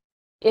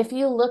if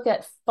you look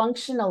at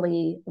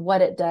functionally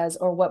what it does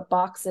or what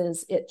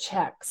boxes it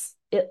checks,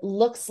 it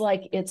looks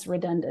like it's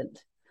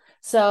redundant.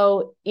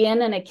 So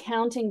in an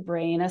accounting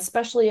brain,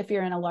 especially if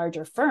you're in a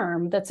larger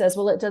firm that says,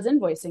 well, it does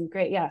invoicing,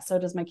 great, yeah, so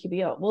does my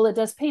QBO. Well, it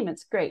does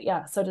payments, great,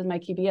 yeah, so does my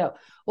QBO.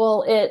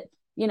 Well, it,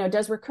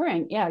 does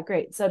recurring, yeah,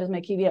 great, so does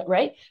my QBO,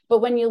 right? But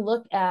when you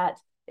look at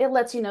it,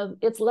 lets you know,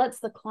 it lets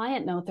the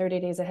client know 30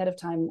 days ahead of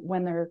time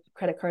when their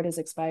credit card is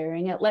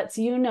expiring. It lets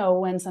you know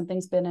when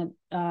something's been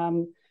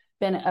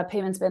a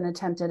payment's been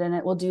attempted, and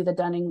it will do the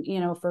dunning,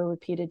 for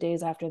repeated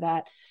days after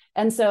that.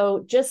 And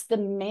so just the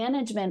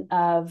management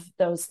of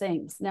those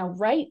things. Now,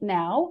 right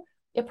now,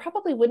 it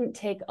probably wouldn't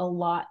take a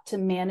lot to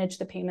manage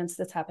the payments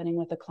that's happening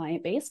with the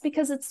client base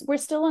because we're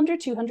still under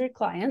 200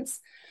 clients.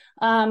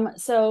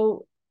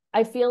 So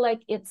I feel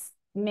like it's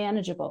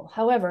manageable.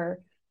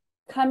 However,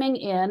 coming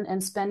in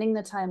and spending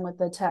the time with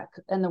the tech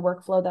and the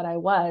workflow that I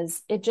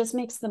was, it just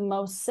makes the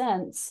most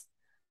sense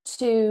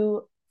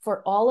to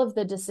for all of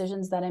the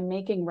decisions that I'm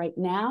making right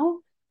now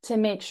to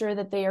make sure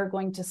that they are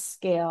going to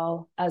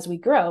scale as we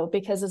grow.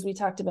 Because as we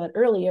talked about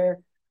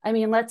earlier, I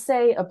mean, let's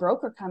say a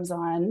broker comes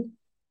on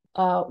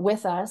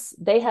with us,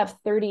 they have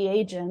 30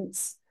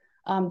 agents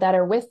that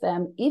are with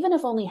them. Even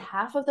if only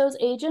half of those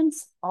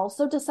agents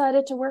also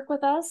decided to work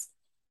with us,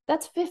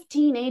 that's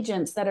 15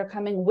 agents that are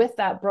coming with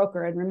that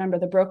broker. And remember,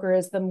 the broker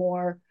is the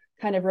more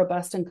kind of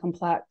robust and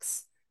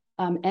complex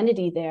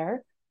entity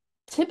there.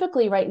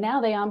 Typically, right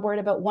now, they onboard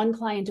about one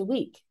client a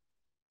week.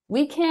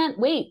 We can't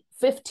wait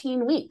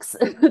 15 weeks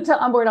to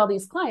onboard all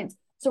these clients.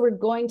 So we're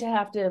going to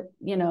have to,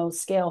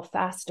 scale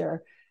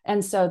faster.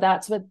 And so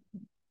that's what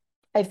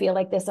I feel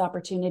like this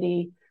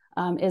opportunity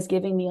is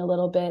giving me a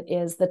little bit,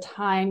 is the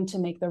time to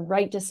make the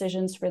right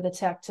decisions for the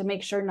tech, to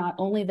make sure not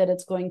only that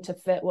it's going to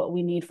fit what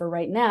we need for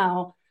right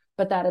now,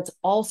 but that it's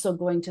also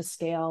going to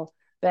scale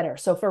better.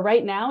 So for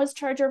right now, is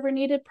charge over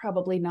needed?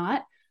 Probably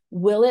not.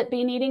 Will it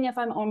be needing if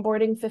I'm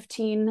onboarding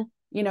 15,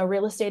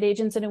 real estate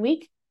agents in a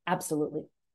week? Absolutely.